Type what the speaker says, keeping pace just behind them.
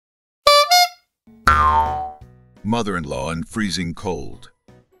Mother-in-law in freezing cold.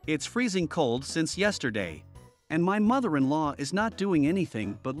 It's freezing cold since yesterday, and my mother-in-law is not doing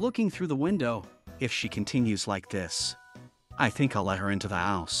anything but looking through the window. If she continues like this, I think I'll let her into the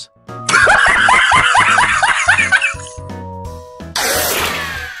house.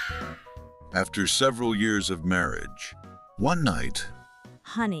 After several years of marriage, one night.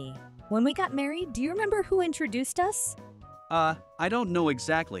 Honey, when we got married, do you remember who introduced us? I don't know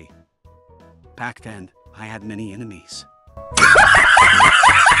exactly. Back then, I had many enemies.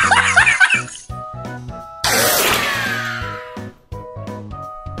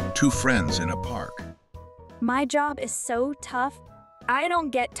 Two friends in a park. My job is so tough, I don't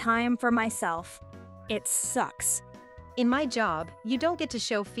get time for myself. It sucks. In my job, you don't get to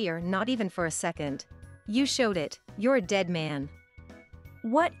show fear, not even for a second. You showed it. You're a dead man.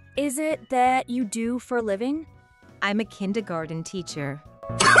 What is it that you do for a living? I'm a kindergarten teacher.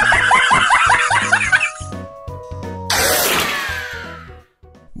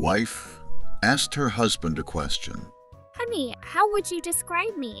 Wife asked her husband a question. Honey, how would you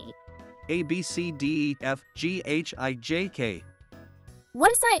describe me? ABCDEFGHIJK. What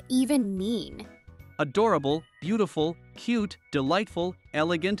does that even mean? Adorable, beautiful, cute, delightful,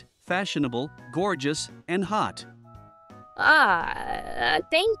 elegant, fashionable, gorgeous, and hot.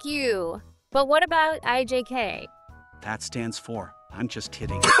 Thank you. But what about IJK? That stands for, I'm just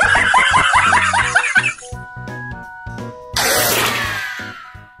kidding.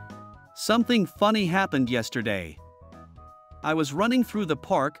 Something funny happened yesterday. I was running through the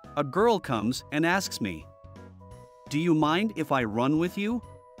park, a girl comes and asks me, "Do you mind if I run with you?"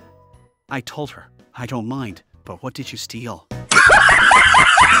 I told her, "I don't mind, but what did you steal?"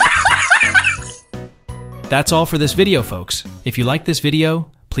 That's all for this video, folks. If you like this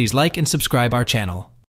video, please like and subscribe our channel.